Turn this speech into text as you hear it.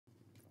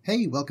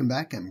Hey, welcome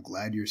back. I'm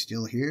glad you're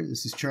still here.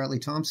 This is Charlie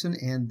Thompson,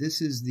 and this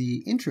is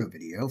the intro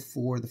video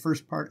for the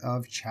first part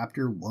of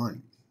Chapter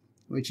 1,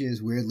 which is,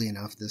 weirdly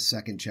enough, the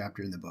second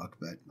chapter in the book,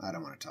 but I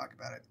don't want to talk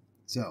about it.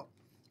 So,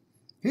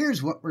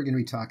 here's what we're going to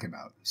be talking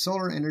about.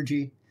 Solar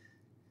energy,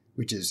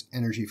 which is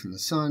energy from the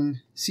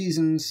sun,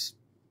 seasons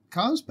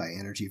caused by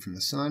energy from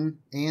the sun,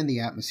 and the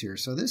atmosphere.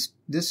 So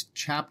this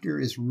chapter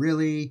is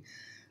really...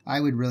 I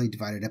would really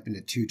divide it up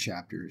into two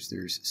chapters.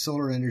 There's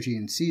solar energy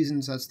and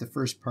seasons. That's the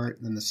first part.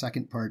 And then the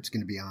second part's going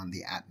to be on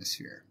the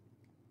atmosphere.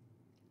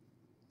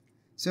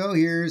 So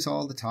here's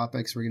all the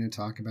topics we're going to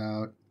talk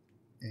about.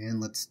 And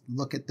let's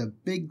look at the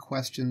big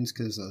questions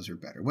because those are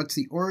better. What's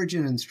the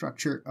origin and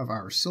structure of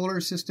our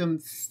solar system?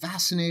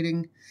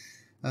 Fascinating.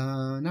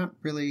 Not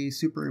really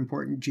super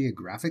important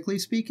geographically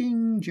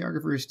speaking.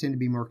 Geographers tend to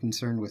be more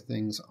concerned with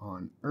things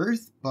on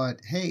Earth.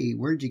 But hey,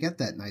 where'd you get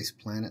that nice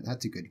planet?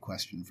 That's a good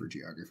question for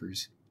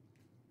geographers.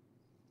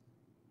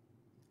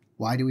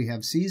 Why do we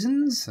have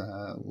seasons?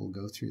 We'll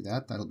go through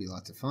that. That'll be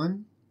lots of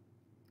fun.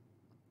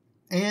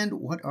 And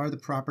what are the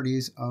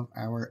properties of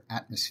our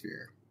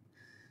atmosphere?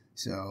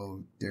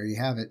 So there you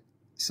have it.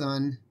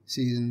 Sun,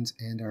 seasons,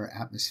 and our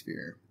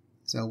atmosphere.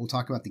 So we'll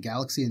talk about the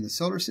galaxy and the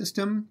solar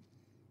system,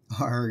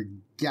 our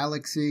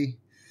galaxy,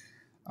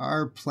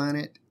 our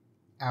planet,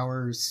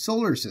 our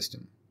solar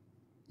system.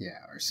 Yeah,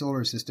 our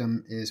solar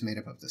system is made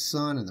up of the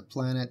sun and the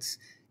planets.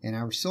 And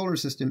our solar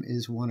system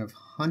is one of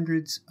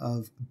hundreds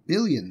of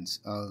billions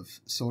of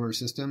solar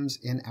systems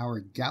in our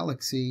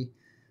galaxy.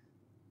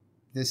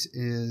 This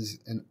is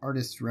an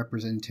artist's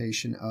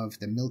representation of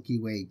the Milky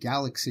Way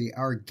galaxy.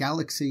 Our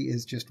galaxy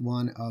is just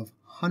one of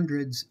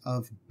hundreds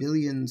of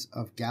billions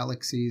of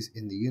galaxies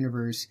in the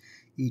universe,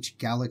 each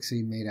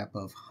galaxy made up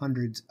of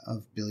hundreds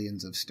of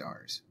billions of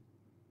stars.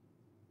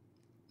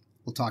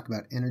 We'll talk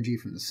about energy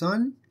from the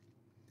sun.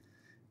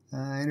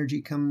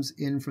 Energy comes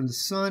in from the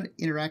sun,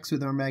 interacts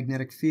with our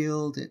magnetic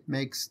field. It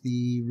makes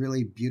the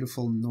really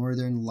beautiful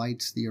northern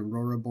lights, the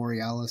aurora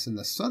borealis, and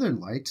the southern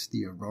lights,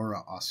 the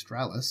aurora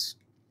australis.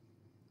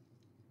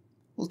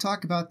 We'll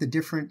talk about the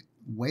different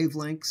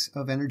wavelengths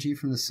of energy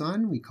from the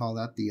sun. We call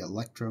that the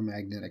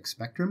electromagnetic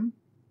spectrum.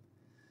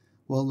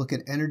 We'll look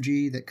at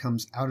energy that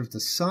comes out of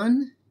the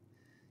sun,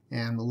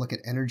 and we'll look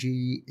at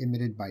energy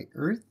emitted by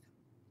Earth.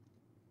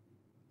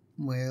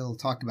 We'll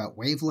talk about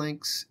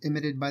wavelengths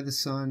emitted by the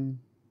sun.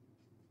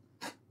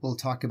 We'll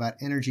talk about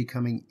energy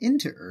coming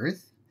into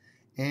Earth,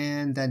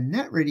 and the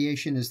net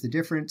radiation is the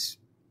difference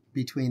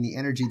between the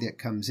energy that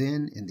comes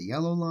in the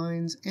yellow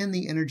lines and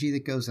the energy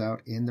that goes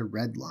out in the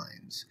red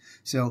lines.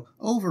 So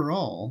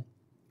overall,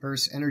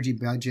 Earth's energy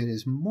budget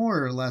is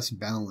more or less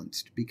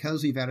balanced.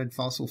 Because we've added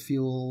fossil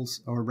fuels,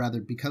 or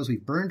rather because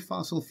we've burned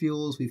fossil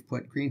fuels, we've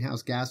put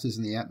greenhouse gases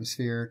in the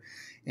atmosphere,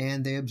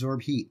 and they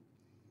absorb heat.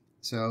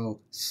 So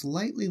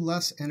slightly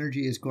less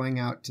energy is going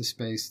out to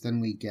space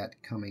than we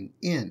get coming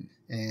in,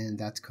 and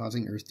that's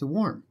causing Earth to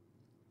warm.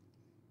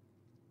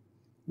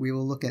 We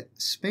will look at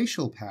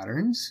spatial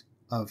patterns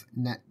of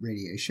net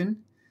radiation.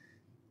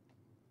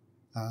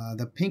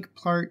 The pink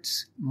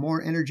parts,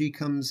 more energy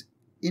comes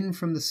in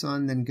from the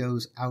sun than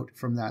goes out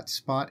from that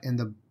spot, and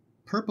the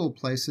purple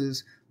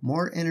places,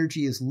 more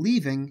energy is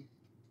leaving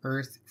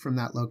Earth from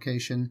that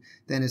location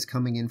than is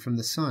coming in from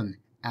the sun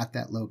at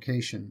that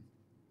location.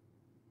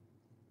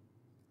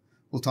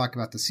 We'll talk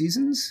about the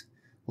seasons.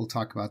 We'll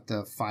talk about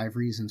the 5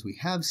 reasons we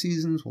have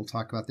seasons. We'll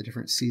talk about the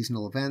different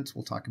seasonal events.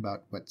 We'll talk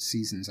about what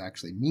seasons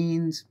actually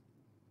means.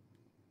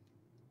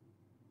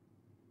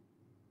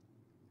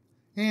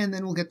 And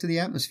then we'll get to the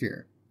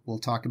atmosphere. We'll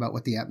talk about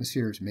what the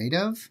atmosphere is made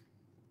of,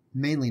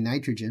 mainly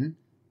nitrogen.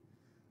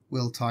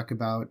 We'll talk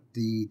about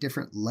the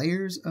different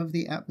layers of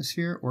the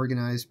atmosphere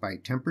organized by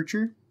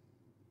temperature.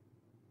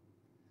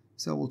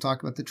 So we'll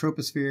talk about the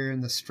troposphere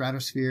and the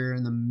stratosphere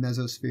and the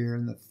mesosphere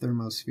and the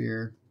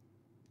thermosphere.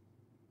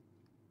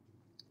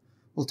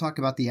 We'll talk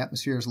about the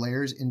atmosphere's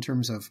layers in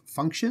terms of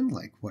function,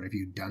 like what have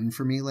you done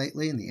for me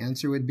lately? And the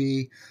answer would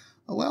be,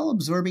 well,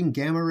 absorbing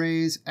gamma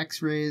rays,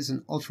 X-rays,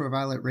 and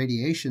ultraviolet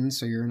radiation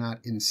so you're not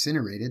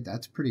incinerated.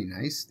 That's pretty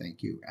nice.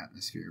 Thank you,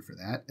 atmosphere, for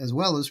that. As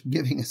well as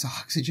giving us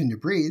oxygen to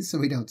breathe so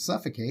we don't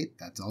suffocate.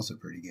 That's also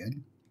pretty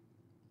good.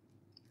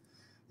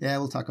 Yeah,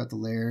 we'll talk about the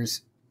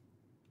layers.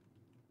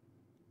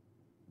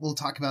 We'll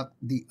talk about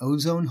the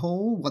ozone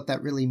hole, what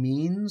that really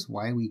means,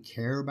 why we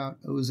care about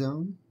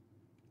ozone.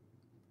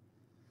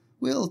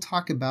 We'll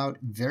talk about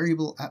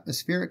variable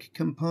atmospheric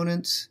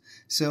components.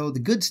 So the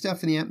good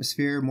stuff in the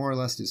atmosphere more or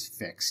less is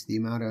fixed. The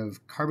amount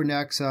of carbon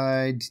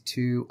dioxide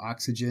to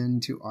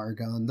oxygen to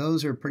argon,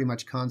 those are pretty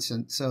much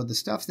constant. So the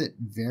stuff that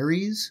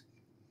varies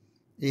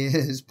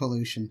is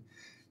pollution.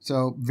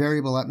 So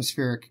variable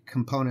atmospheric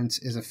components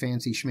is a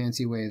fancy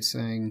schmancy way of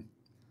saying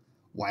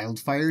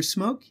wildfire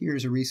smoke.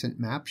 Here's a recent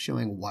map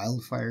showing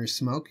wildfire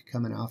smoke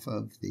coming off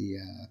of the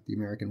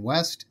American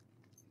West.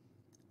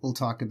 We'll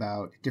talk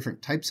about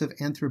different types of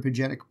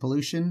anthropogenic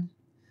pollution.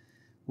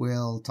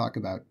 We'll talk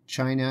about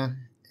China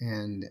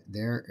and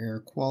their air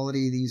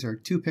quality. These are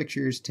 2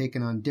 pictures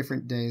taken on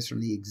different days from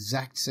the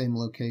exact same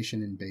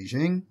location in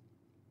Beijing.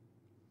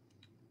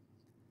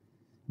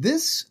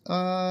 This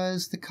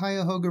is the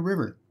Cuyahoga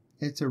River.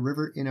 It's a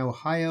river in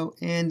Ohio,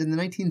 and in the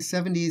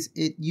 1970s,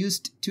 it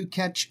used to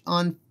catch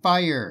on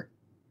fire.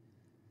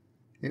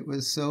 It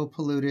was so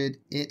polluted,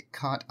 it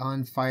caught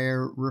on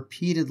fire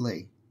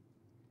repeatedly.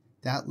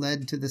 That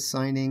led to the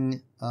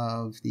signing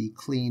of the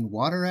Clean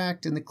Water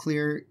Act and the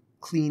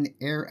Clean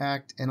Air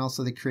Act, and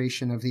also the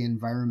creation of the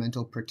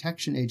Environmental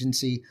Protection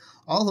Agency,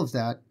 all of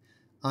that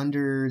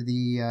under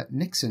the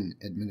Nixon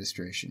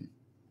administration.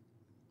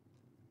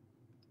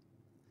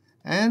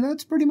 And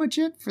that's pretty much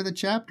it for the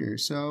chapter.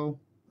 So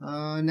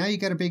now you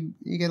get a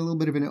little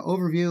bit of an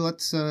overview.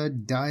 Let's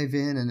dive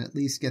in and at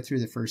least get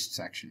through the first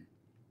section.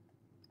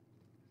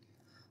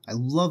 I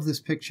love this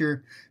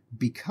picture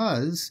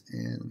because,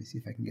 and let me see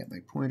if I can get my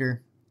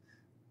pointer,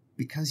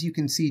 because you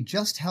can see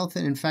just how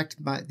thin, in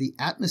fact, by the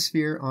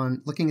atmosphere,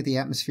 on looking at the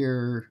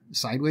atmosphere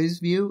sideways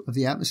view of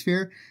the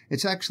atmosphere,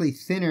 it's actually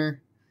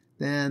thinner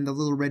than the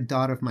little red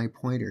dot of my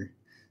pointer.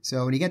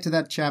 So when you get to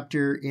that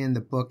chapter in the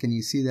book and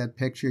you see that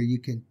picture, you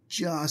can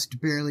just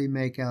barely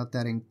make out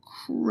that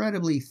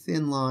incredibly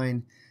thin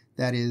line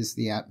that is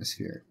the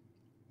atmosphere.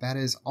 That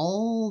is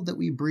all that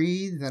we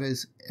breathe. That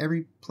is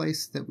every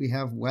place that we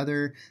have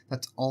weather.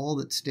 That's all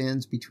that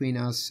stands between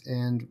us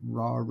and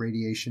raw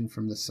radiation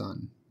from the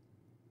sun.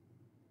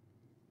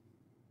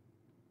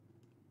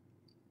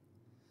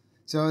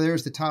 So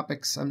there's the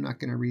topics. I'm not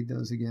going to read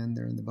those again.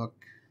 They're in the book.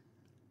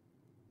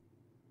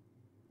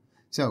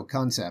 So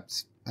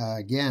concepts.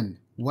 Again,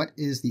 what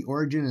is the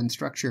origin and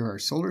structure of our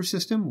solar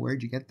system?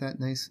 Where'd you get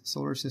that nice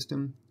solar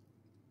system?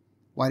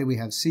 Why do we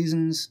have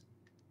seasons?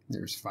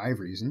 There's 5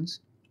 reasons.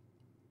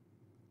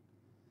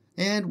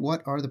 And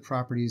what are the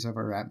properties of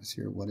our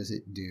atmosphere? What does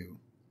it do?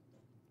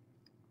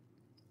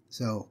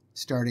 So,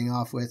 starting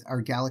off with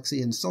our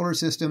galaxy and solar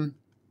system.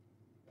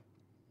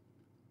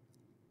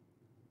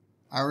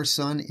 Our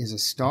sun is a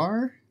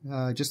star,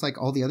 just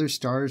like all the other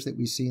stars that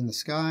we see in the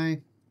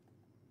sky.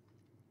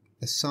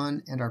 The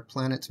sun and our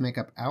planets make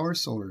up our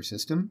solar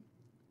system.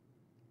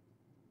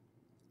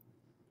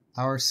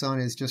 Our sun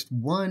is just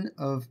one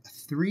of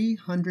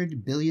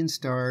 300 billion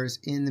stars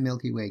in the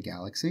Milky Way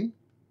galaxy.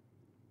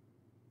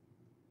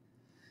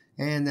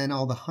 And then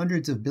all the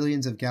hundreds of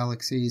billions of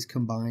galaxies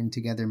combined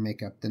together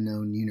make up the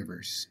known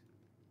universe.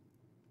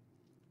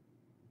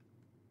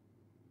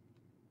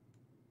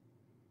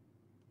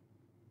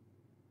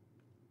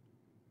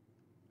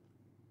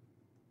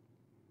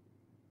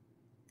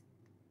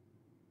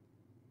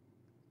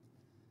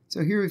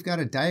 So here we've got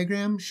a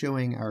diagram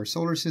showing our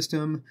solar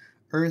system,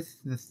 Earth,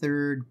 the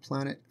third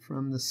planet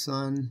from the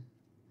sun.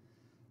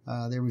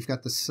 There we've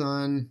got the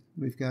sun,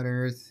 we've got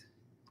Earth,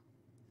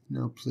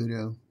 no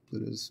Pluto.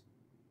 Pluto's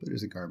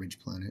a garbage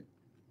planet.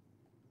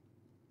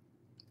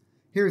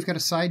 Here we've got a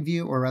side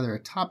view, or rather a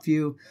top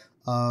view,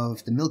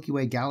 of the Milky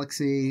Way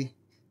galaxy.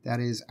 That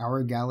is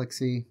our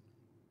galaxy.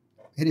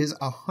 It is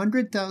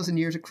 100,000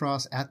 years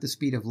across at the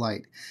speed of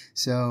light.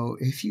 So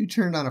if you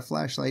turned on a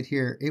flashlight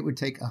here, it would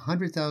take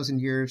 100,000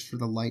 years for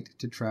the light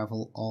to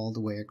travel all the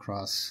way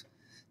across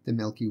the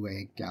Milky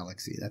Way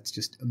galaxy. That's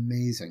just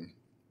amazing.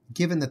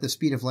 Given that the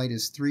speed of light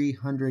is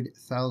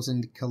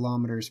 300,000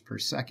 kilometers per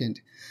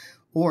second,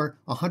 or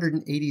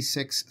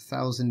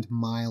 186,000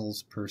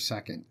 miles per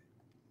second.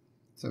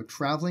 So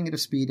traveling at a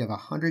speed of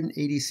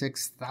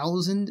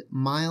 186,000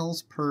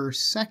 miles per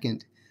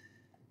second,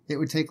 it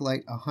would take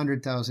light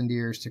 100,000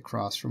 years to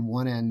cross from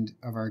one end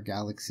of our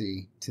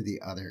galaxy to the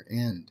other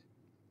end.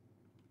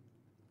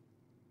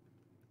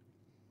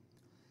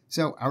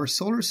 So our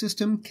solar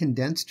system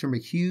condensed from a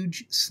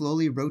huge,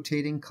 slowly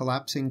rotating,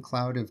 collapsing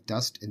cloud of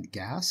dust and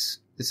gas.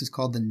 This is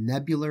called the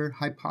nebular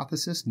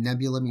hypothesis.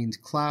 Nebula means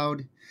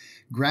cloud.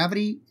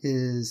 Gravity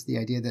is the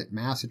idea that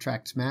mass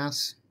attracts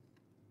mass.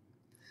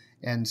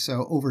 And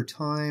so over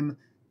time,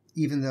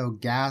 even though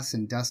gas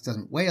and dust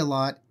doesn't weigh a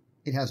lot,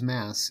 it has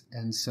mass.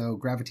 And so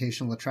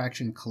gravitational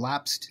attraction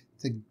collapsed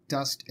the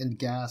dust and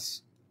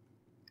gas.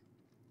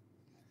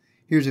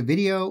 Here's a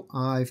video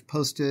I've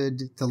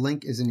posted. The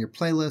link is in your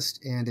playlist,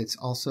 and it's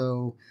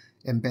also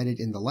embedded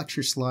in the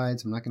lecture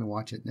slides. I'm not going to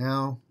watch it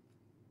now.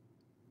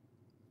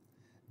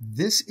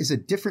 This is a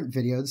different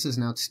video. This is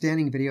an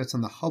outstanding video. It's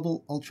on the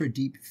Hubble Ultra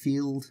Deep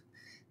Field.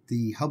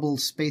 The Hubble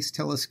Space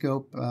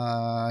Telescope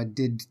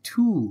did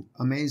 2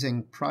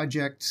 amazing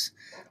projects.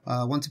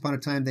 Once upon a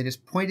time, they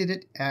just pointed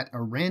it at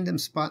a random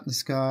spot in the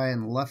sky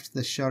and left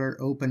the shutter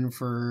open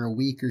for a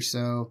week or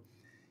so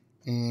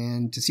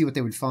and to see what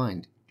they would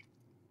find.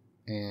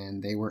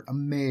 And they were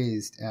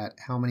amazed at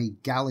how many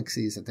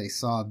galaxies that they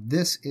saw.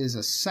 This is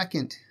a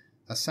second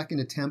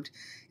attempt.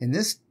 In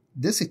this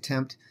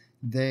attempt,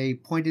 they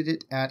pointed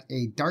it at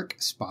a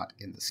dark spot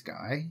in the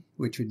sky,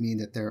 which would mean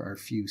that there are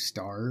few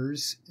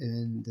stars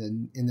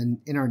in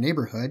our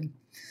neighborhood.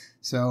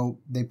 So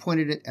they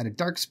pointed it at a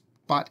dark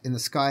spot in the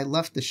sky,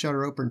 left the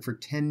shutter open for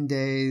 10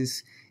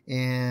 days,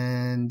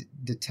 and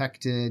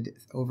detected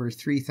over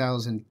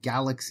 3,000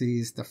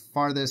 galaxies. The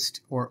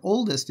farthest or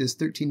oldest is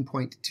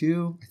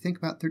 13.2, I think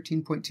about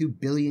 13.2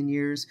 billion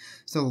years.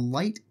 So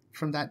light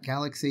from that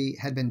galaxy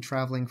had been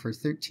traveling for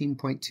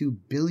 13.2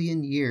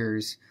 billion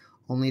years,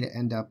 only to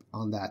end up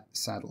on that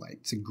satellite.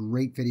 It's a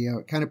great video.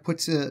 It kind of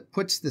puts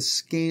the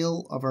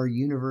scale of our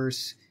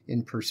universe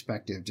in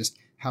perspective, just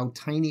how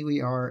tiny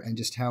we are and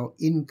just how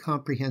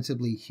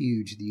incomprehensibly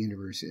huge the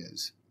universe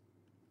is.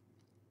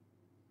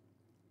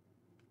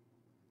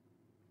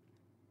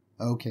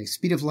 Okay,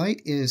 speed of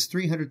light is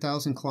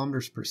 300,000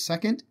 kilometers per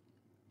second.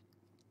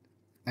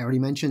 I already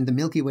mentioned the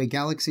Milky Way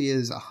galaxy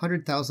is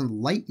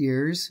 100,000 light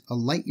years. A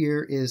light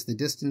year is the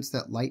distance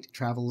that light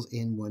travels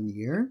in 1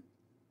 year.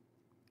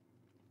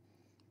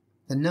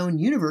 The known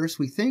universe,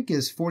 we think,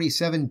 is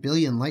 47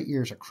 billion light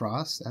years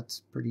across.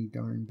 That's pretty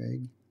darn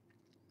big.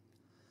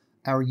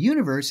 Our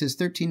universe is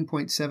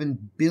 13.7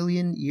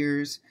 billion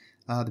years.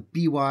 The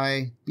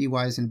BY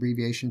is an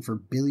abbreviation for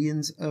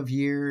billions of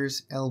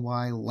years,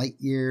 LY, light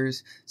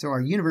years. So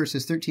our universe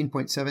is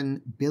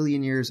 13.7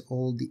 billion years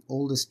old. The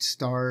oldest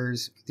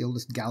stars, the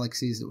oldest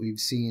galaxies that we've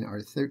seen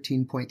are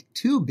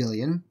 13.2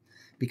 billion,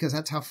 because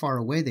that's how far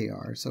away they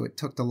are. So it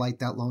took the light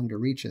that long to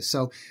reach us.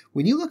 So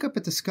when you look up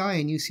at the sky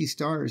and you see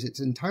stars,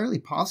 it's entirely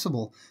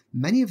possible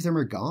many of them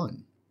are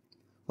gone.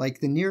 Like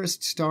the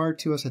nearest star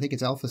to us, I think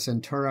it's Alpha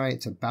Centauri.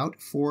 It's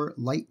about 4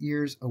 light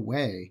years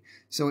away.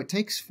 So it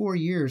takes 4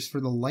 years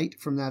for the light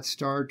from that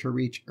star to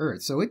reach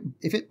Earth. So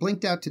if it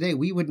blinked out today,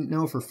 we wouldn't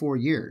know for 4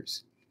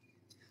 years.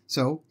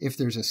 So if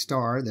there's a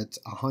star that's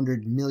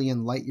 100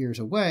 million light years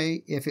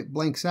away, if it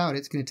blinks out,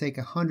 it's going to take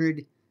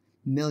 100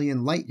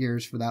 million light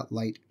years for that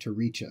light to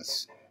reach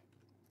us.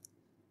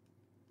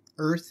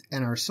 Earth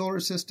and our solar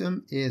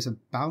system is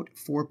about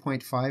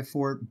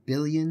 4.54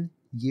 billion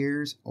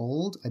years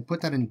old. I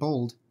put that in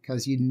bold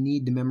because you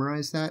need to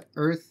memorize that.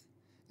 Earth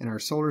and our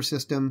solar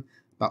system,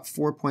 about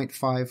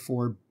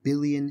 4.54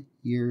 billion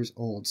years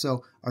old.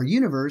 So our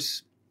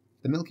universe,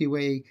 the Milky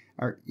Way,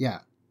 let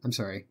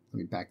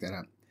me back that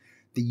up.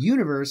 The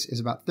universe is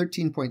about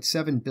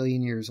 13.7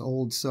 billion years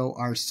old, so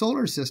our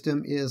solar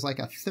system is like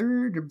a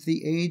third of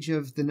the age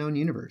of the known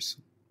universe.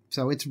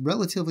 So it's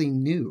relatively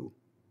new.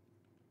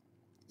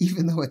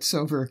 Even though it's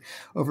over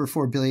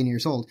 4 billion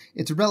years old,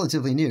 it's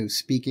relatively new,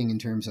 speaking in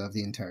terms of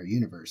the entire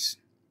universe.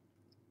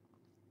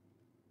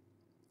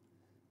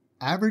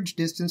 Average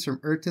distance from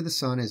Earth to the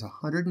Sun is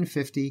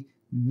 150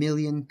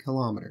 million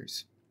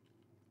kilometers.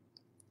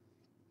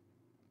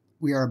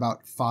 We are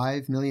about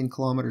 5 million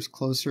kilometers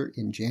closer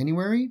in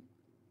January.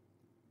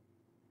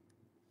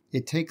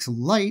 It takes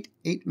light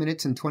 8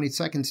 minutes and 20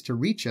 seconds to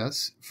reach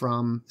us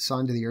from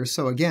Sun to the Earth.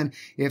 So again,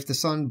 if the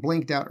Sun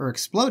blinked out or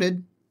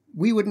exploded,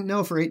 we wouldn't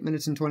know for 8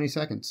 minutes and 20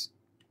 seconds.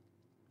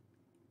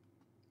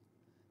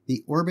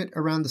 The orbit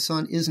around the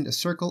Sun isn't a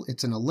circle,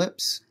 it's an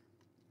ellipse.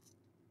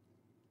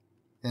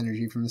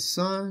 Energy from the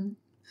Sun.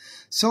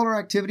 Solar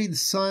activity, the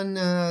sun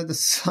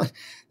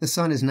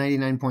is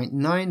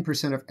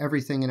 99.9% of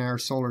everything in our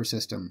solar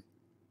system.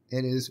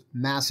 It is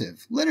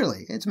massive.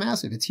 Literally, it's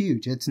massive. It's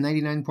huge. It's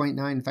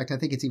 99.9. In fact, I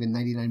think it's even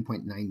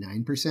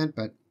 99.99%,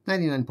 but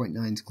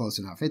 99.9 is close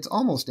enough. It's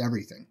almost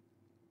everything.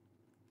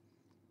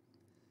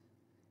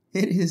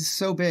 It is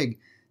so big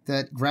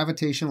that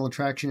gravitational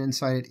attraction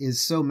inside it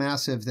is so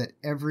massive that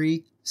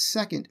every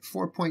second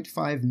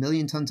 4.5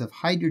 million tons of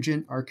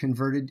hydrogen are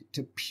converted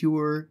to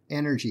pure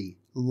energy,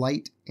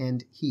 light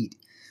and heat.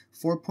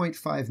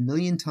 4.5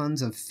 million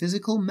tons of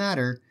physical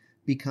matter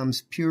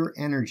becomes pure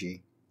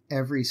energy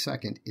every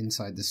second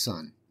inside the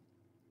Sun.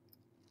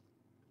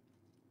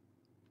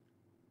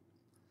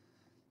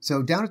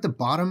 So down at the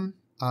bottom,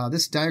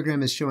 this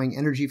diagram is showing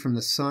energy from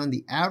the Sun.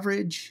 The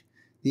average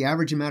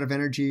amount of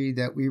energy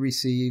that we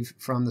receive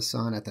from the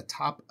Sun at the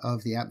top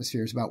of the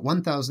atmosphere is about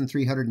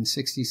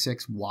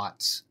 1,366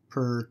 watts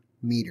per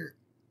meter.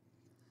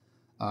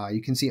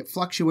 You can see it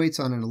fluctuates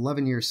on an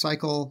 11-year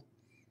cycle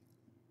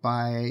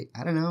by,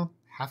 I don't know,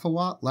 half a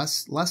watt,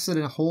 less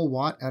than a whole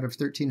watt out of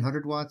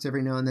 1,300 watts.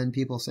 Every now and then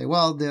people say,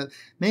 well,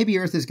 maybe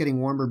Earth is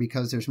getting warmer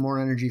because there's more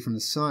energy from the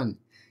Sun.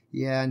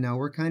 Yeah, no,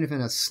 we're kind of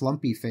in a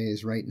slumpy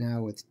phase right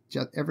now with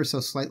just ever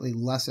so slightly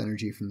less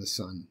energy from the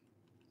Sun.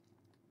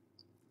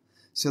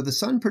 So the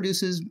Sun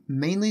produces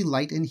mainly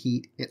light and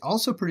heat. It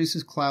also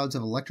produces clouds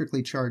of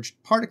electrically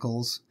charged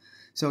particles.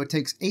 So it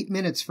takes 8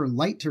 minutes for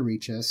light to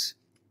reach us.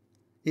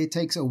 It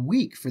takes a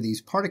week for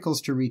these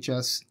particles to reach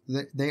us.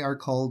 They are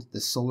called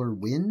the solar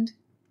wind.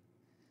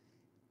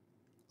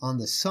 On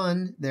the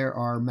Sun, there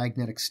are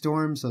magnetic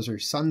storms. Those are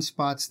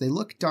sunspots. They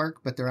look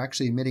dark, but they're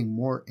actually emitting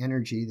more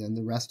energy than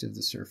the rest of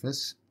the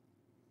surface.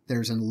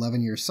 There's an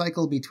 11-year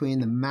cycle between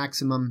the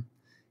maximum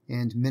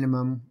and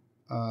minimum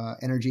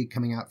energy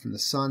coming out from the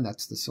Sun.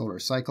 That's the solar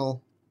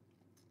cycle.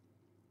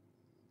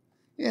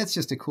 Yeah, it's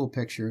just a cool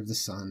picture of the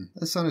Sun.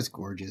 The Sun is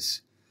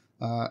gorgeous.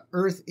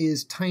 Earth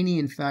is tiny.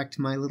 In fact,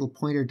 my little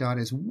pointer dot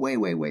is way,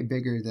 way, way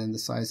bigger than the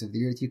size of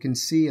the Earth. You can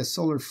see a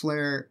solar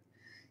flare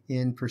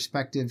in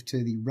perspective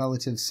to the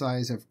relative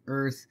size of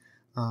Earth.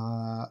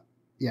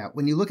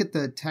 When you look at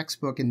the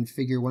textbook in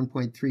figure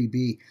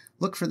 1.3b,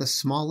 look for the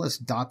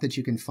smallest dot that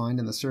you can find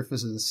on the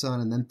surface of the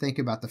Sun, and then think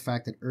about the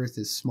fact that Earth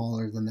is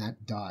smaller than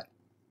that dot.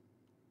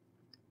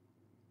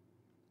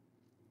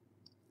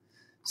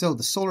 So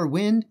the solar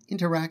wind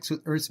interacts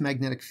with Earth's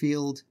magnetic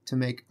field to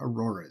make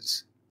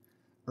auroras.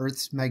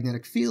 Earth's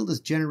magnetic field is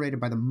generated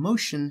by the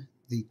motion,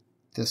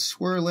 the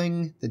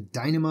swirling, the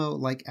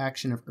dynamo-like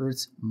action of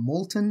Earth's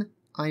molten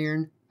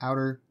iron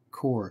outer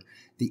core.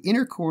 The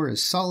inner core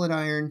is solid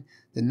iron.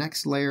 The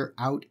next layer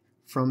out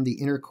from the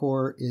inner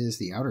core is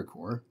the outer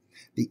core.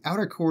 The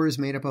outer core is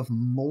made up of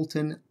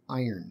molten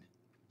iron,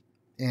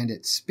 and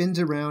it spins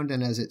around,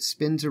 and as it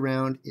spins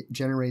around, it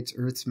generates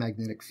Earth's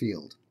magnetic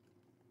field.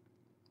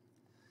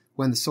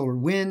 When the solar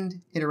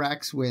wind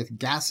interacts with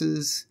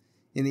gases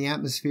in the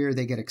atmosphere,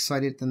 they get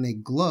excited, then they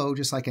glow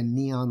just like a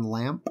neon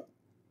lamp.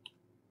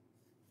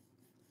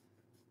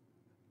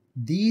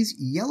 These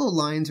yellow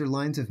lines are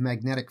lines of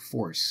magnetic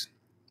force.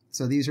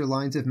 So these are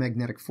lines of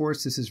magnetic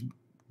force. This is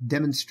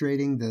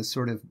demonstrating the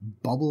sort of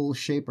bubble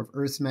shape of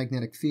Earth's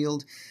magnetic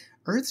field.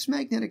 Earth's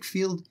magnetic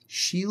field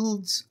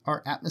shields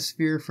our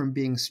atmosphere from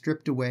being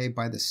stripped away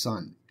by the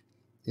sun.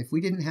 If we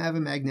didn't have a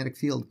magnetic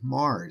field,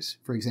 Mars,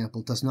 for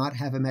example, does not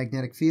have a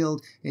magnetic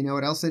field. You know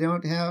what else they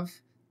don't have?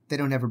 They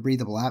don't have a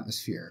breathable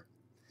atmosphere.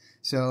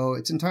 So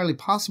it's entirely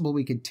possible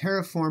we could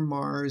terraform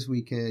Mars.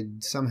 We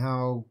could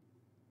somehow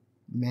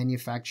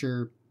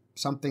manufacture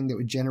something that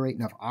would generate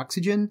enough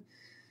oxygen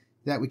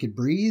that we could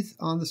breathe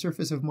on the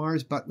surface of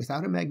Mars, but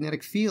without a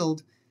magnetic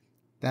field,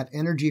 that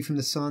energy from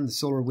the sun, the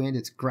solar wind,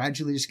 it's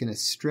gradually just going to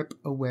strip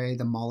away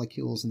the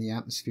molecules in the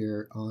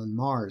atmosphere on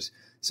Mars.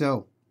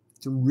 So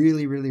it's a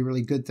really, really,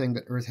 really good thing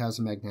that Earth has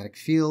a magnetic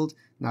field.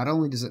 Not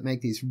only does it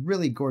make these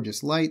really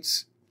gorgeous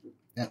lights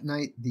at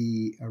night,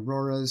 the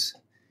auroras,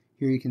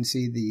 here you can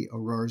see the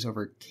auroras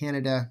over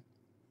Canada.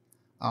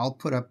 I'll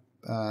put up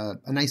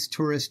a nice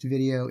tourist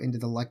video into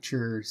the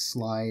lecture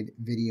slide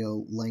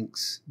video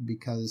links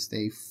because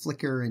they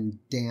flicker and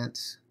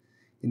dance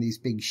in these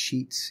big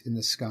sheets in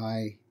the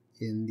sky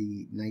in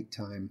the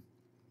nighttime.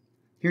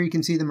 Here you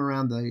can see them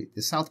around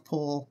the South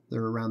Pole.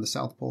 They're around the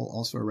South Pole,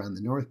 also around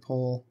the North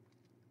Pole.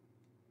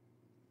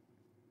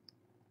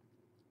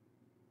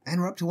 And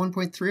we're up to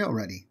 1.3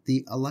 already,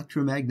 the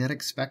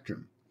electromagnetic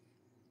spectrum.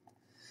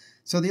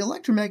 So the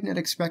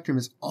electromagnetic spectrum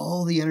is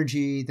all the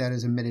energy that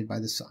is emitted by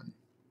the sun.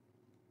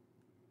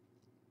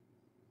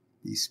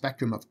 The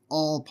spectrum of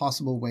all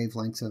possible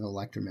wavelengths of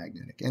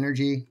electromagnetic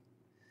energy.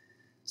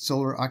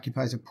 Solar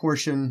occupies a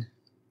portion.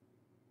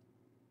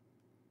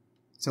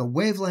 So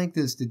wavelength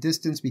is the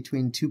distance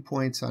between 2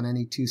 points on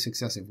any two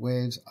successive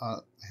waves. I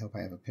hope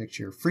I have a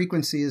picture.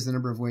 Frequency is the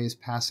number of waves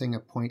passing a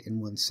point in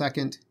 1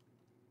 second.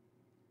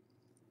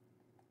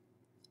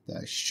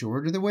 The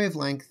shorter the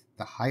wavelength,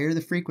 the higher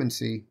the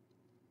frequency.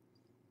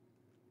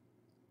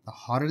 The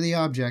hotter the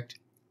object,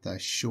 the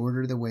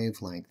shorter the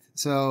wavelength.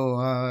 So,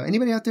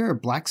 anybody out there a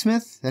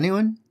blacksmith?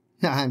 Anyone?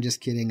 No, I'm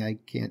just kidding. I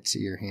can't see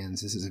your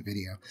hands. This is a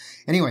video.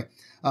 Anyway,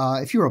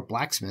 if you were a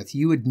blacksmith,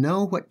 you would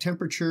know what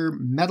temperature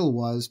metal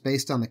was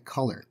based on the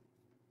color.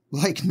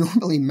 Like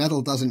normally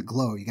metal doesn't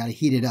glow. You got to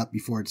heat it up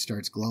before it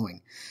starts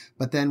glowing.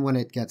 But then when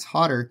it gets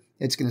hotter,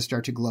 it's going to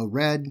start to glow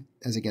red.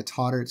 As it gets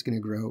hotter, it's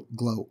going to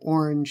glow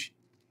orange.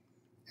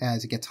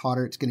 As it gets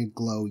hotter, it's going to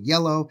glow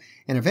yellow.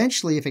 And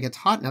eventually, if it gets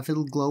hot enough,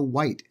 it'll glow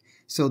white.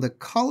 So the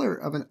color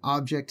of an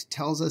object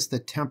tells us the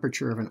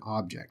temperature of an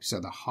object.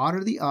 So the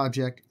hotter the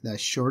object, the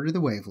shorter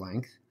the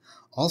wavelength.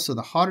 Also,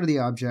 the hotter the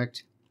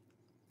object,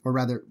 or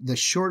rather, the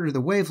shorter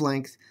the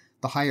wavelength,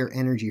 the higher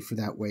energy for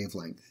that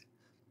wavelength.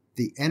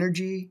 The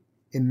energy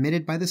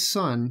emitted by the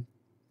sun,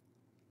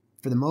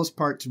 for the most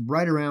part, is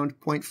right around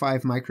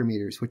 0.5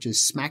 micrometers, which is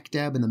smack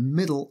dab in the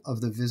middle of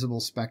the visible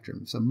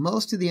spectrum. So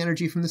most of the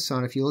energy from the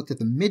sun, if you looked at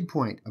the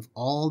midpoint of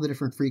all the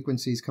different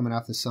frequencies coming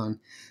off the sun,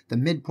 the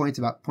midpoint's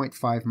about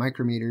 0.5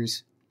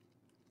 micrometers.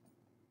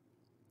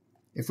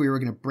 If we were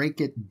going to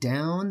break it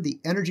down, the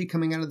energy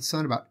coming out of the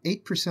sun, about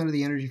 8% of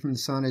the energy from the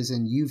sun is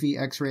in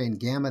UV, X-ray, and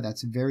gamma.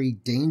 That's very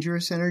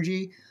dangerous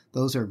energy.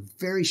 Those are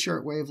very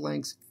short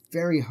wavelengths,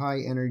 very high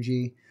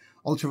energy.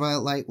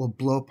 Ultraviolet light will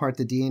blow apart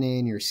the DNA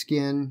in your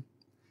skin.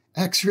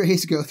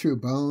 X-rays go through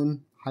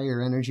bone,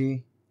 higher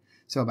energy.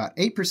 So about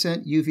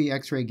 8% UV,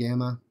 X-ray,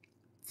 gamma.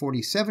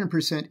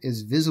 47%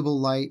 is visible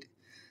light.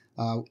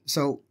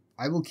 So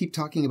I will keep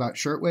talking about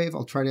shortwave.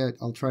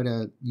 I'll try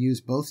to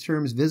use both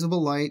terms.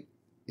 Visible light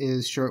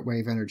is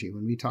shortwave energy.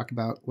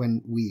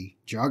 When we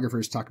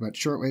geographers talk about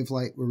shortwave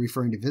light, we're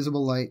referring to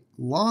visible light.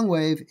 Long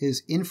wave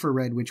is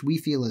infrared, which we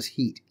feel is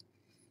heat.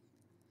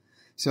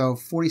 So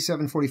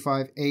 47,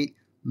 45, 8.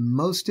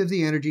 Most of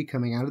the energy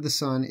coming out of the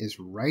sun is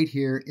right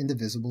here in the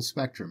visible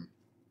spectrum.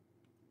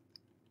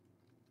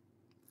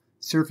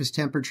 Surface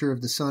temperature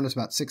of the sun is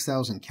about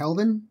 6,000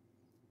 Kelvin.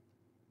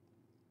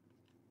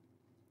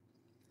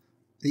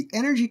 The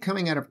energy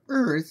coming out of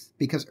Earth,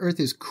 because Earth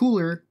is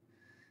cooler,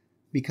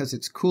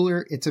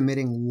 it's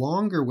emitting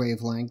longer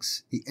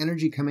wavelengths. The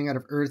energy coming out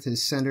of Earth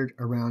is centered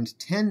around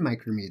 10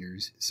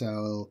 micrometers.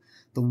 So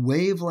the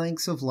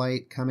wavelengths of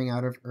light coming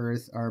out of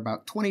Earth are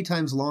about 20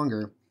 times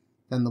longer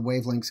than the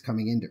wavelengths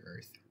coming into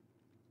Earth.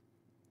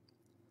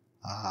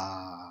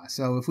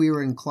 So if we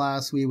were in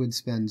class, we would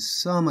spend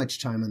so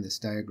much time on this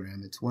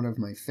diagram. It's one of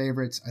my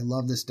favorites. I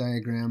love this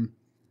diagram.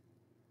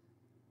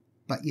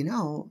 But you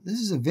know, this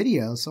is a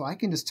video, so I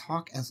can just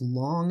talk as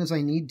long as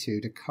I need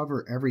to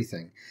cover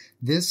everything.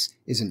 This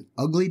is an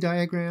ugly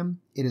diagram.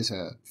 It is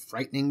a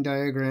frightening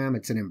diagram.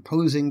 It's an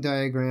imposing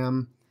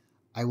diagram.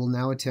 I will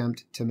now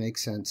attempt to make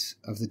sense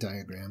of the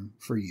diagram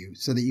for you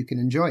so that you can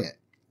enjoy it.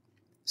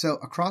 So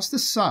across the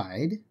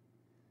side,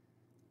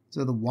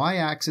 so the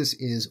y-axis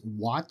is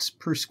watts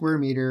per square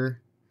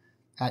meter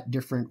at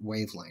different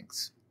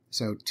wavelengths.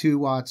 So 2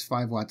 watts,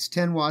 5 watts,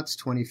 10 watts,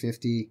 20,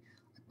 50.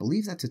 I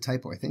believe that's a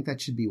typo. I think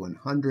that should be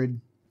 100.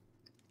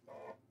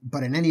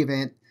 But in any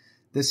event,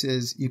 this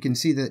is, you can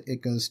see that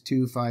it goes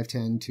 2, 5,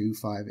 10, 2,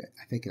 5.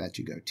 I think that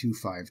should go 2,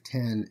 5,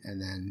 10, and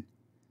then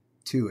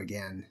 2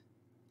 again,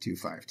 2,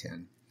 5,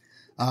 10.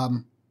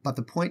 But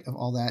the point of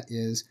all that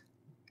is,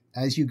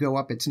 as you go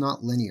up, it's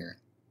not linear.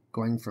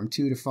 Going from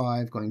 2 to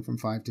 5, going from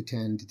 5 to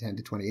 10 to 10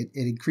 to 20.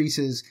 It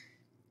increases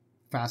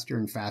faster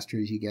and faster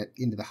as you get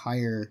into the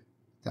higher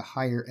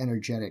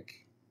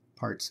energetic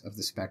parts of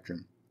the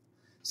spectrum.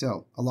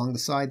 So along the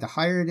side, the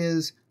higher it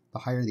is, the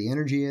higher the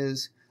energy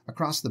is.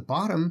 Across the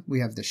bottom, we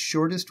have the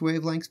shortest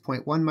wavelengths,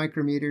 0.1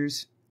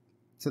 micrometers,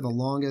 to the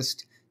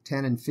longest,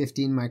 10 and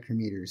 15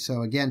 micrometers.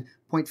 So again,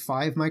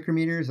 0.5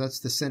 micrometers, that's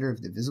the center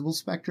of the visible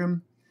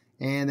spectrum.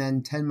 And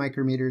then 10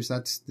 micrometers,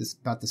 that's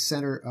about the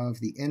center of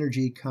the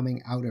energy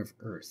coming out of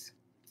Earth.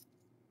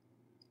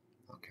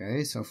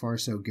 Okay, so far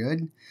so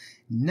good.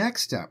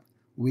 Next up,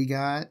 we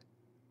got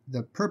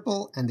the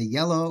purple and the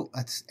yellow,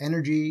 that's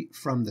energy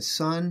from the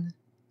sun.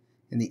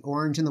 And the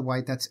orange and the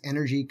white, that's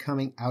energy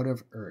coming out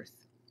of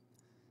Earth.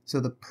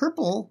 So the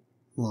purple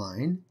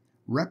line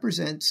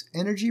represents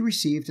energy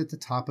received at the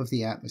top of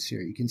the atmosphere.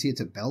 You can see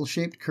it's a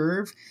bell-shaped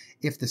curve.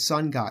 If the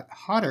sun got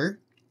hotter,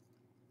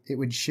 it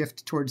would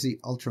shift towards the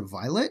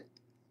ultraviolet.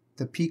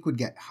 The peak would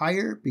get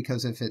higher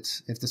because if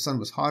the sun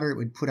was hotter, it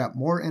would put out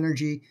more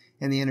energy,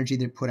 and the energy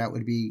that it put out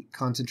would be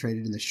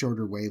concentrated in the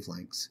shorter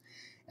wavelengths.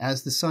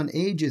 As the sun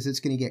ages, it's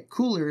going to get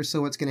cooler,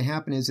 so what's going to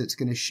happen is it's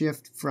going to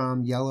shift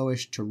from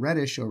yellowish to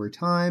reddish over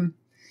time,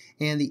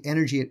 and the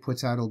energy it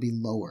puts out will be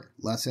lower,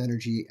 less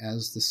energy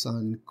as the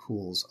sun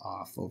cools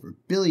off over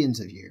billions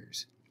of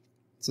years.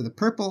 So the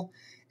purple,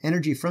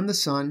 energy from the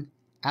sun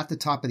at the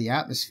top of the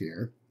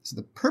atmosphere. So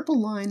the purple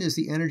line is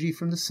the energy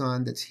from the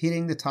sun that's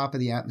hitting the top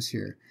of the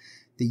atmosphere.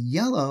 The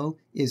yellow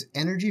is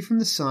energy from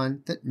the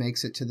sun that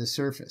makes it to the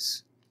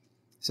surface.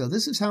 So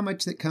this is how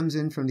much that comes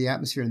in from the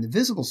atmosphere in the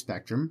visible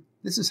spectrum.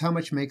 This is how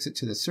much makes it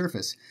to the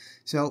surface.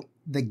 So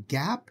the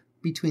gap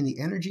between the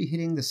energy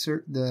hitting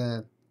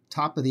the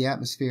top of the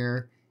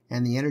atmosphere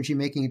and the energy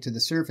making it to the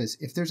surface,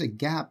 if there's a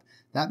gap,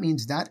 that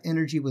means that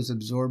energy was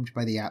absorbed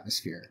by the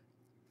atmosphere.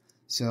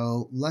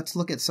 So let's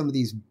look at some of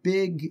these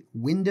big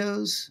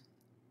windows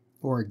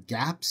or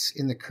gaps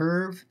in the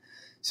curve.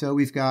 So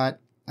we've got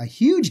a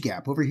huge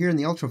gap over here in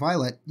the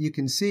ultraviolet. You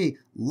can see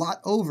a lot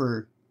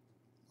over,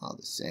 I'll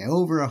just say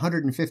over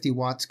 150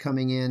 watts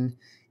coming in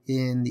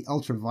the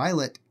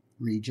ultraviolet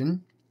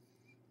region,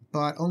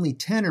 but only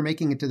 10 are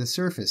making it to the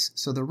surface.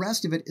 So the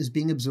rest of it is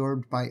being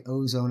absorbed by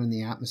ozone in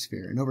the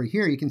atmosphere. And over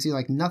here, you can see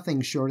like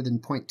nothing shorter than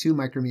 0.2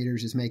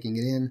 micrometers is making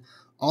it in.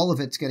 All of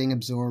it's getting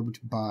absorbed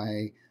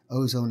by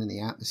ozone in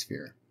the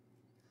atmosphere.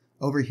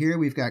 Over here,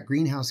 we've got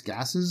greenhouse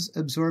gases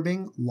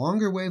absorbing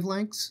longer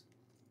wavelengths.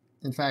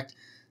 In fact,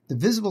 the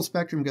visible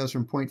spectrum goes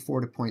from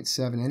 0.4 to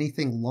 0.7.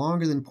 Anything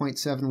longer than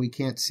 0.7 we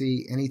can't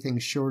see. Anything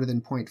shorter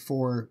than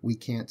 0.4 we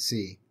can't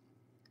see.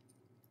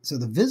 So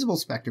the visible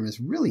spectrum is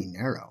really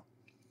narrow.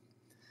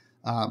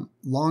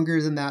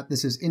 Longer than that,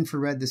 this is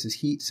infrared, this is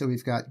heat. So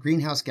we've got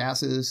greenhouse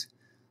gases,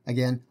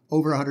 again,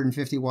 over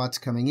 150 watts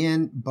coming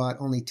in, but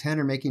only 10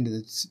 are making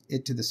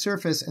it to the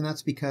surface. And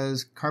that's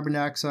because carbon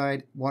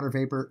dioxide, water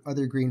vapor,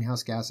 other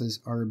greenhouse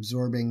gases are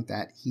absorbing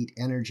that heat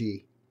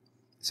energy.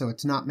 So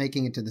it's not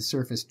making it to the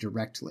surface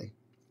directly.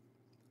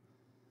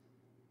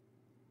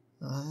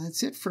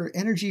 That's it for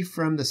energy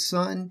from the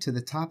sun to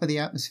the top of the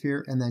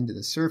atmosphere and then to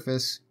the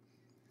surface.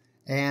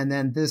 And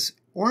then this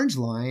orange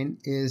line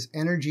is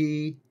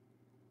energy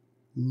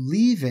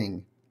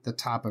leaving the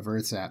top of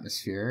Earth's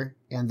atmosphere,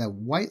 and the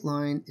white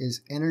line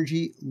is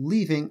energy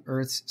leaving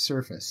Earth's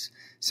surface.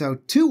 So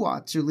 2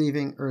 watts are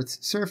leaving Earth's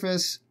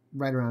surface,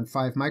 right around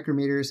 5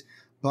 micrometers,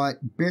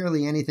 but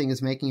barely anything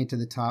is making it to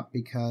the top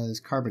because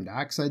carbon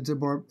dioxide's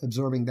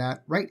absorbing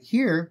that. Right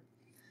here,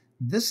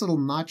 this little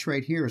notch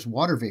right here is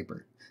water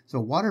vapor. So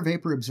water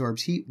vapor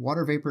absorbs heat.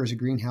 Water vapor is a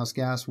greenhouse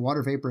gas.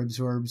 Water vapor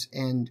absorbs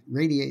and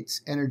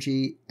radiates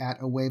energy at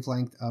a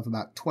wavelength of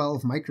about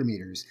 12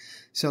 micrometers.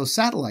 So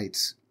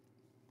satellites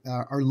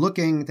are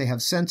looking, they have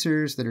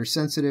sensors that are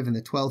sensitive in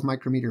the 12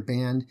 micrometer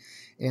band.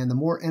 And the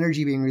more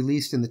energy being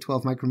released in the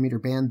 12 micrometer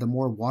band, the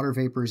more water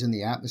vapor is in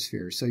the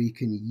atmosphere. So you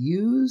can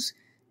use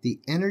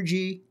the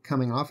energy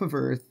coming off of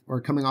Earth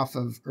or coming off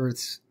of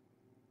Earth's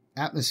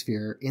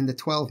atmosphere in the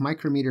 12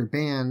 micrometer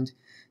band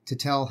to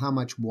tell how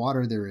much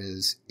water there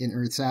is in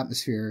Earth's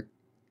atmosphere,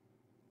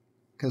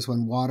 because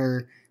when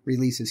water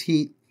releases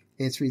heat,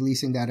 it's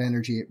releasing that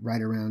energy at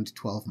right around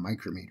 12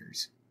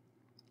 micrometers.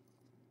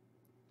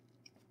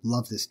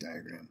 Love this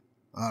diagram.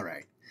 All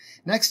right.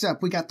 Next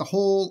up, we got the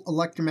whole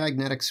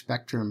electromagnetic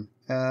spectrum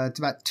It's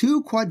about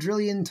 2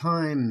 quadrillion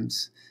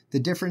times the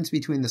difference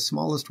between the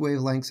smallest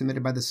wavelengths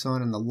emitted by the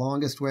sun and the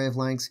longest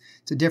wavelengths.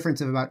 It's a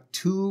difference of about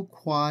 2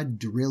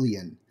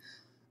 quadrillion,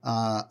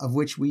 of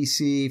which we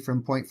see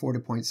from 0.4 to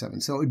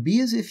 0.7. So it would be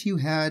as if you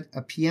had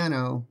a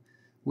piano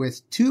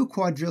with 2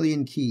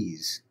 quadrillion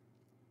keys.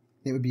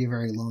 It would be a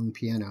very long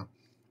piano.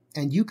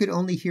 And you could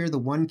only hear the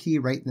one key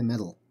right in the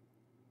middle.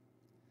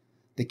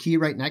 The key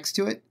right next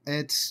to it,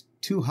 it's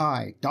too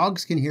high.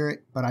 Dogs can hear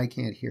it, but I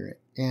can't hear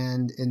it.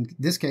 And in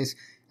this case,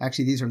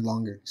 actually, these are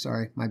longer.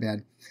 Sorry, my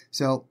bad.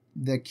 So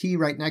the key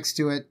right next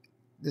to it,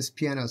 this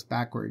piano is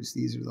backwards.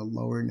 These are the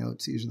lower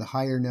notes. These are the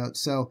higher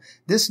notes. So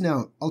this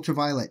note,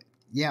 ultraviolet.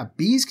 Yeah,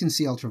 bees can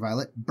see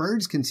ultraviolet.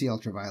 Birds can see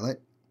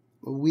ultraviolet.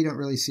 We don't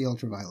really see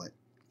ultraviolet.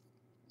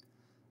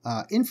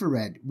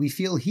 Infrared, we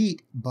feel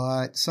heat,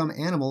 but some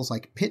animals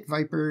like pit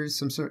vipers,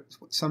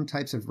 some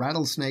types of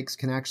rattlesnakes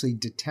can actually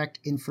detect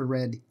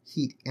infrared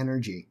heat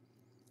energy.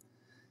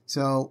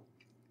 So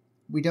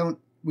we don't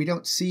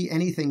see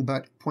anything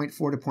but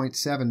 0.4 to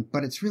 0.7,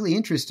 but it's really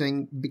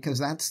interesting because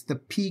that's the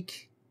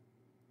peak,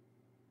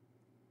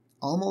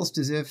 almost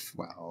as if,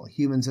 well,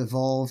 humans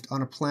evolved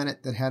on a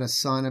planet that had a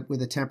sun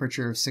with a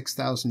temperature of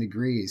 6,000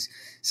 degrees.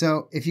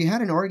 So if you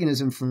had an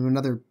organism from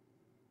another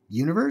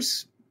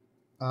universe,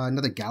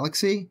 another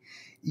galaxy,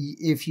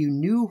 if you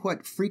knew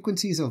what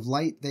frequencies of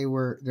light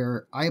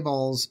their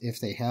eyeballs, if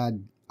they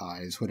had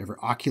eyes, whatever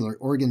ocular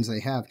organs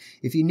they have,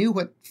 if you knew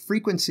what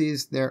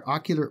frequencies their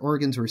ocular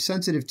organs were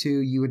sensitive to,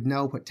 you would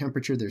know what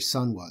temperature their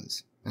sun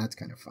was. That's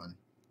kind of fun.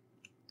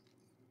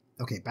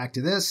 Okay, back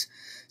to this.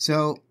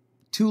 So,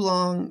 too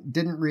long,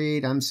 didn't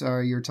read. I'm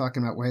sorry, you're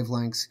talking about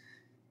wavelengths.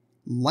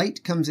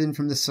 Light comes in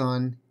from the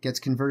sun, gets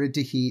converted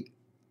to heat.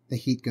 The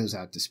heat goes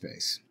out to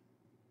space.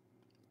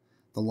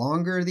 The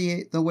longer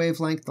the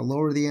wavelength, the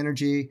lower the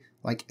energy.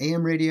 Like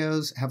AM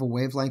radios have a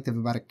wavelength of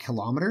about 1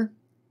 kilometer.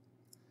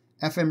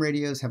 FM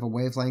radios have a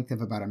wavelength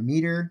of about 1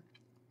 meter.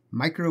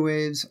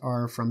 Microwaves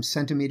are from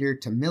centimeter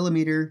to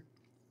millimeter.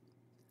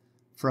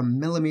 From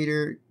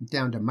millimeter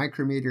down to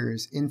micrometer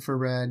is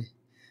infrared.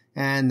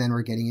 And then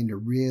we're getting into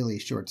really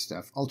short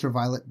stuff.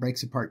 Ultraviolet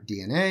breaks apart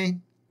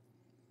DNA.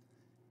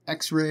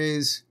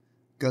 X-rays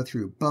go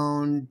through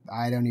bone.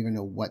 I don't even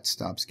know what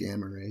stops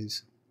gamma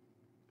rays.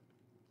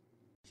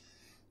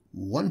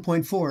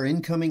 1.4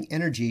 Incoming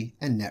energy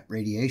and net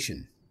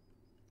radiation.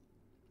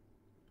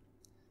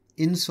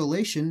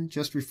 Insolation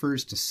just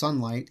refers to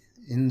sunlight.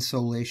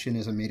 Insolation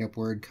is a made-up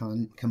word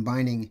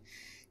combining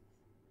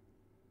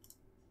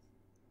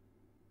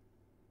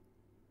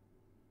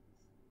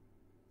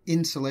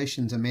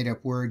insolation's a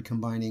made-up word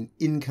combining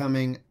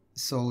incoming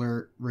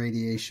solar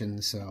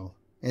radiation, so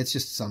it's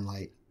just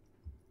sunlight.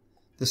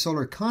 The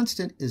solar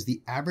constant is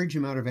the average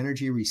amount of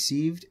energy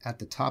received at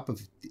the top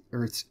of the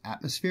Earth's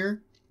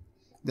atmosphere.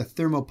 The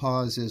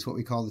thermopause is what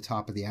we call the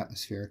top of the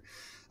atmosphere.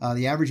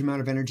 The average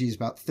amount of energy is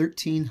about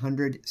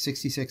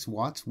 1,366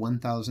 watts,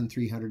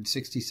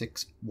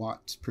 1,366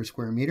 watts per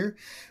square meter,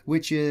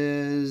 which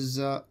is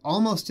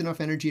almost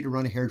enough energy to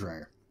run a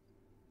hairdryer.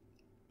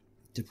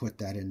 To put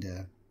that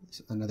into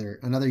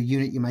another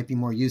unit you might be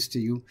more used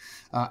to,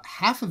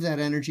 half of that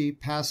energy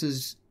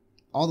passes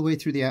all the way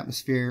through the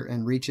atmosphere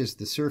and reaches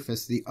the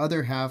surface. The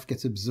other half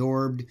gets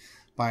absorbed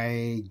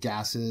by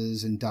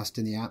gases and dust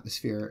in the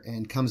atmosphere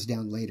and comes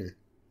down later.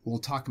 We'll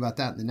talk about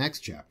that in the next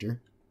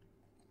chapter.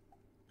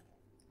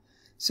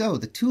 So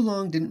the too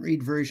long didn't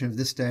read version of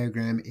this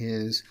diagram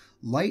is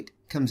light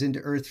comes into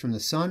Earth from the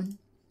sun.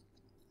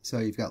 So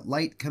you've got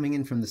light coming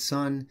in from the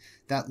sun.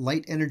 That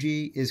light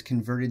energy is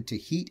converted to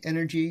heat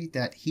energy.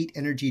 That heat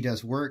energy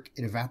does work.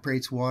 It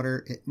evaporates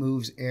water, it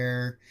moves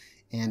air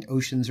and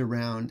oceans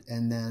around,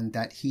 and then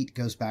that heat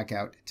goes back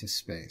out to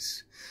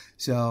space.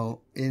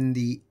 So in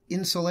the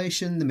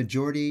insolation, the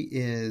majority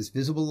is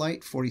visible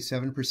light,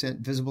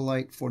 47% visible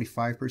light,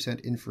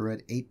 45%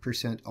 infrared,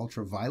 8%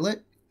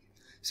 ultraviolet.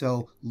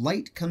 So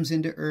light comes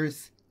into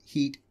Earth,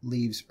 heat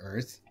leaves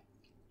Earth.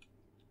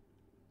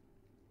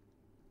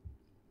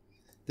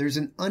 There's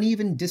an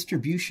uneven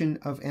distribution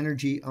of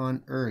energy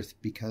on Earth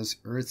because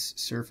Earth's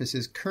surface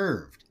is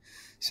curved.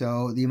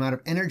 So the amount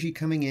of energy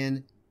coming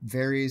in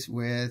varies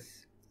with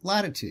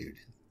latitude,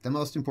 the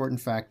most important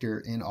factor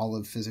in all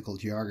of physical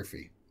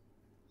geography.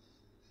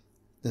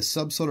 The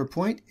subsolar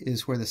point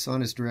is where the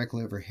sun is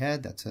directly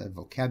overhead. That's a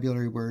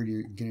vocabulary word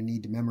you're going to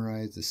need to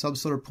memorize. The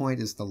subsolar point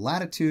is the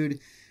latitude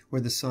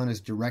where the sun is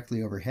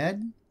directly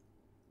overhead.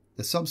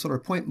 The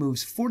subsolar point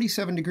moves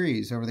 47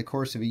 degrees over the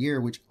course of a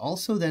year, which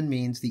also then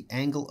means the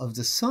angle of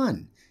the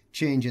sun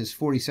changes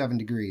 47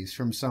 degrees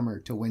from summer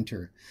to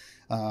winter.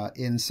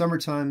 In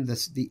summertime,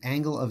 the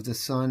angle of the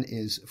sun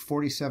is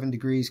 47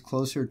 degrees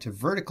closer to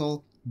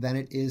vertical than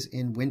it is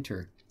in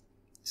winter.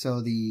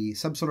 So the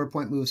subsolar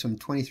point moves from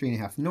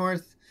 23.5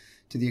 north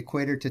to the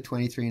equator to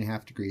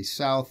 23.5 degrees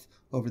south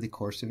over the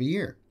course of a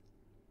year.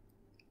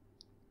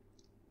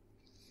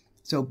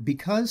 So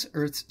because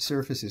Earth's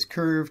surface is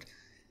curved,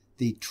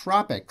 the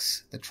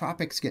tropics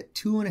get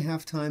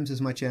 2.5 times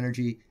as much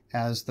energy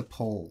as the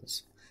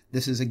poles.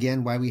 This is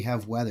again why we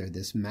have weather,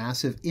 this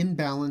massive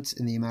imbalance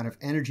in the amount of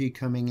energy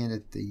coming in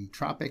at the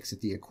tropics,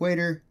 at the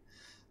equator,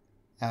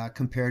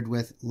 compared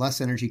with less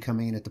energy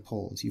coming in at the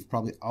poles. You've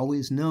probably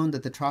always known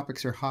that the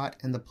tropics are hot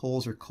and the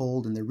poles are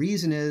cold, and the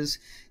reason is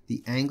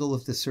the angle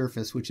of the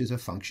surface, which is a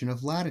function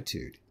of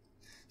latitude.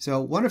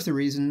 So one of the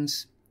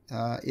reasons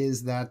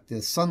is that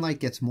the sunlight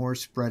gets more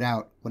spread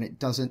out when it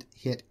doesn't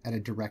hit at a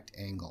direct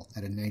angle,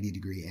 at a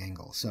 90-degree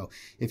angle. So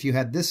if you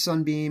had this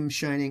sunbeam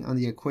shining on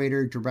the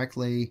equator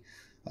directly,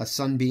 a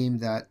sunbeam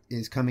that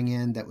is coming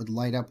in that would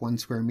light up 1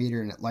 square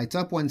meter, and it lights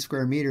up 1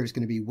 square meter, is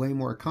going to be way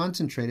more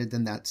concentrated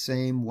than that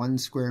same 1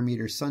 square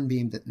meter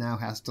sunbeam that now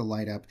has to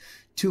light up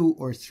 2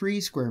 or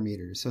 3 square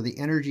meters. So the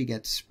energy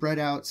gets spread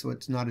out, so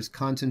it's not as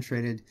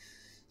concentrated.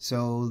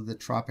 So the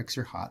tropics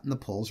are hot and the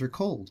poles are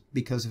cold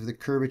because of the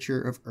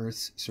curvature of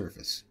Earth's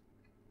surface.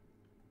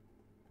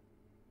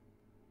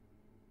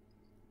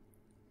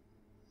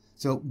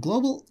 So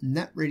global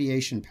net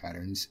radiation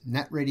patterns.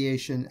 Net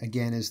radiation,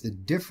 again, is the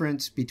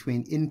difference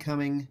between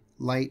incoming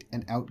light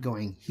and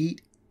outgoing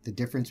heat, the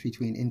difference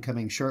between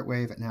incoming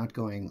shortwave and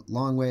outgoing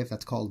longwave.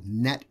 That's called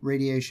net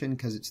radiation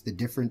because it's the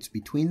difference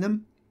between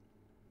them.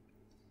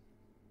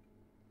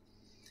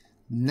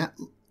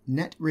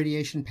 Net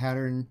radiation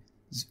patterns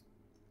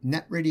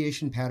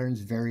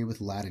vary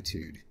with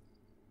latitude.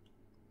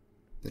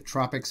 The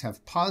tropics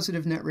have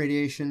positive net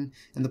radiation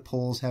and the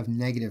poles have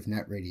negative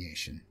net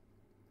radiation.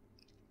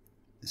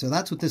 So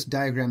that's what this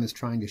diagram is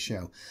trying to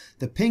show.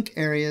 The pink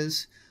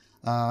areas,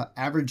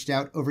 averaged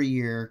out over a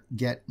year,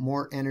 get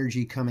more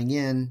energy coming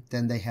in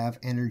than they have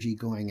energy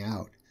going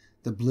out.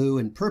 The blue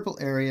and purple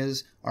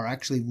areas are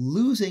actually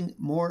losing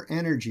more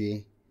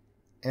energy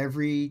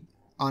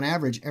on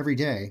average every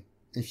day.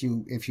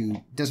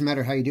 Doesn't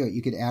matter how you do it.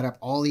 You could add up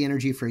all the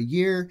energy for a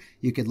year.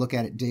 You could look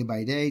at it day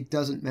by day.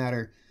 Doesn't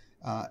matter.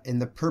 In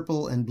the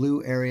purple and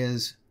blue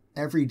areas,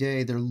 every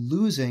day they're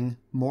losing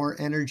more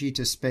energy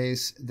to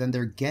space than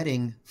they're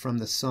getting from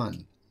the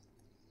sun.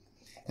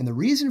 And the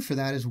reason for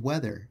that is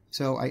weather.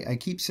 So I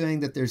keep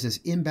saying that there's this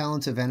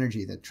imbalance of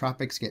energy. The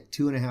tropics get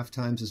 2.5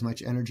 times as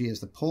much energy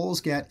as the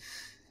poles get.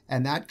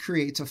 And that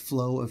creates a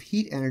flow of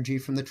heat energy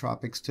from the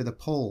tropics to the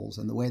poles.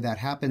 And the way that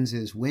happens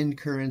is wind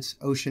currents,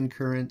 ocean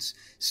currents,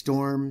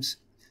 storms.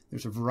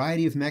 There's a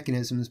variety of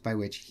mechanisms by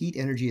which heat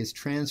energy is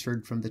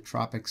transferred from the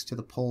tropics to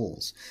the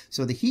poles.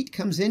 So the heat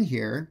comes in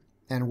here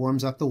and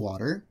warms up the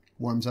water,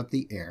 warms up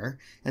the air,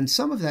 and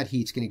some of that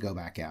heat's going to go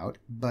back out,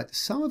 but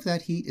some of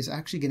that heat is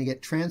actually going to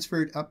get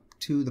transferred up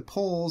to the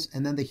poles,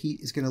 and then the heat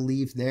is going to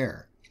leave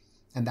there.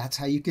 And that's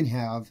how you can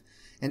have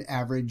an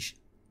average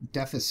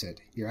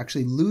deficit. You're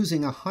actually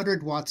losing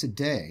 100 watts a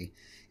day.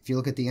 If you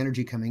look at the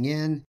energy coming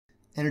in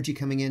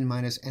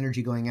minus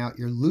energy going out,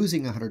 you're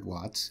losing 100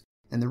 watts.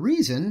 And the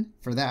reason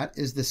for that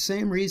is the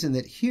same reason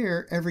that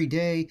here every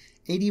day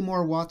 80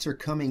 more watts are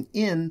coming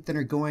in than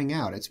are going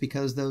out. It's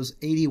because those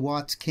 80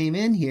 watts came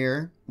in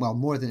here. Well,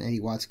 more than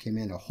 80 watts came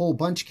in. A whole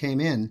bunch came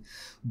in,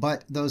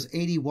 but those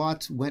 80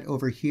 watts went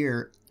over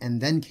here and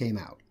then came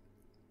out.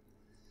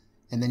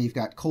 And then you've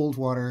got cold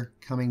water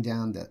coming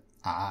down the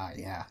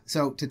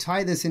So to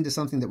tie this into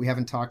something that we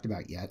haven't talked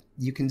about yet,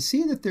 you can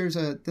see that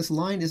this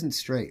line isn't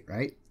straight,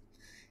 right?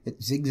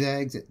 It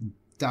zigzags, it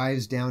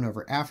dives down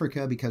over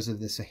Africa because of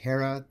the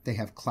Sahara. They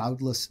have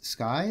cloudless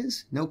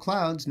skies, no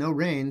clouds, no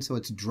rain, so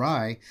it's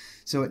dry.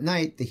 So at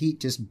night, the heat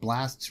just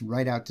blasts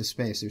right out to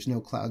space. There's no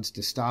clouds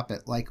to stop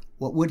it, like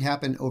what would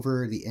happen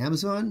over the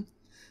Amazon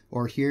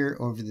or here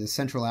over the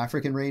Central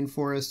African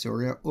rainforests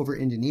or over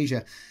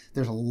Indonesia.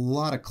 There's a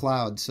lot of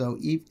clouds. So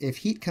if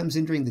heat comes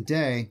in during the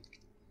day,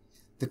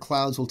 the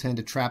clouds will tend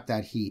to trap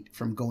that heat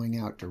from going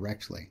out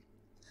directly.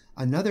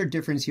 Another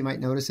difference you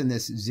might notice in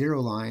this zero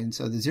line,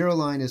 so the zero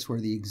line is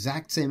where the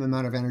exact same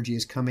amount of energy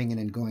is coming in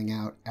and going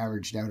out,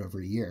 averaged out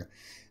over a year.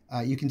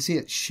 You can see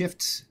it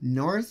shifts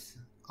north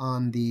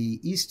on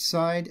the east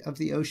side of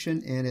the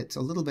ocean, and it's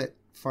a little bit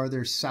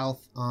farther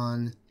south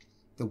on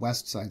the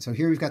west side. So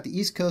here we've got the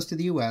east coast of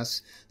the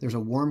U.S. There's a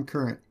warm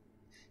current.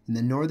 In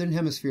the northern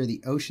hemisphere,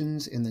 the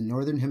oceans in the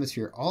northern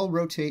hemisphere all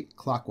rotate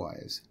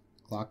clockwise.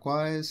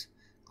 Clockwise,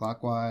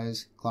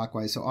 clockwise,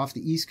 clockwise. So off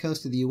the east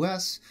coast of the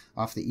US,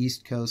 off the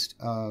east coast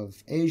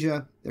of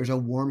Asia, there's a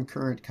warm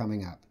current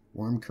coming up.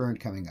 Warm current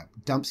coming up.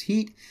 Dumps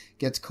heat,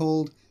 gets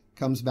cold,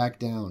 comes back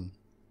down.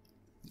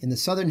 In the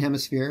southern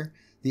hemisphere,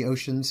 the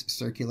oceans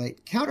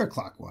circulate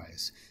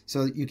counterclockwise.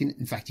 So you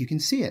can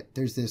see it.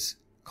 There's this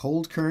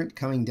cold current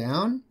coming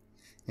down,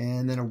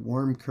 and then a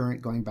warm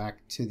current going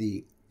back to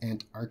the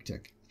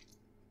Antarctic.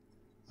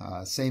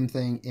 Same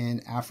thing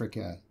in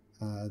Africa.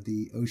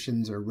 The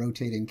oceans are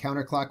rotating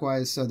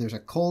counterclockwise, so there's a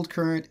cold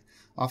current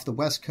off the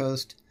west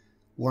coast,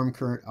 warm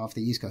current off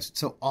the east coast.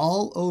 So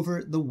all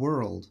over the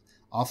world,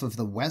 off of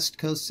the west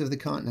coasts of the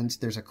continents,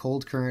 there's a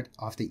cold current.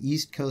 Off the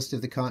east coast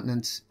of the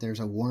continents, there's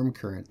a warm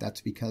current.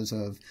 That's because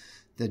of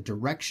the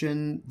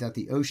direction that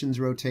the oceans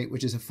rotate,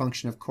 which is a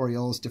function of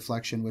Coriolis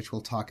deflection, which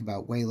we'll talk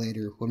about way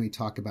later when we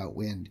talk about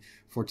wind.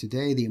 For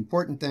today, the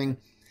important thing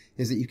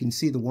is that you can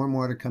see the warm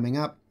water coming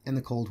up and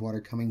the cold water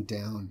coming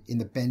down in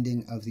the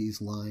bending of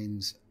these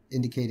lines,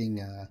 indicating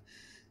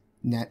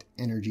net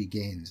energy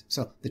gains.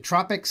 So the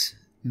tropics,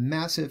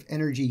 massive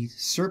energy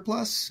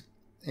surplus,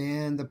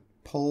 and the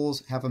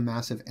poles have a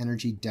massive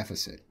energy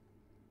deficit.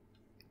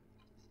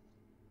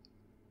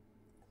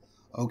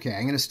 Okay,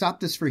 I'm going to stop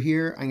this for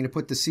here. I'm going to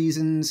put the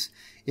seasons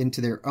into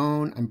their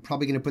own. I'm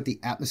probably going to put the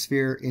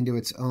atmosphere into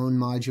its own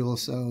module,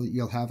 so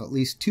you'll have at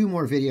least 2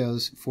 more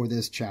videos for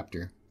this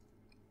chapter.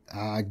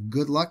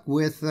 Good luck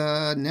with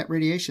net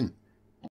radiation.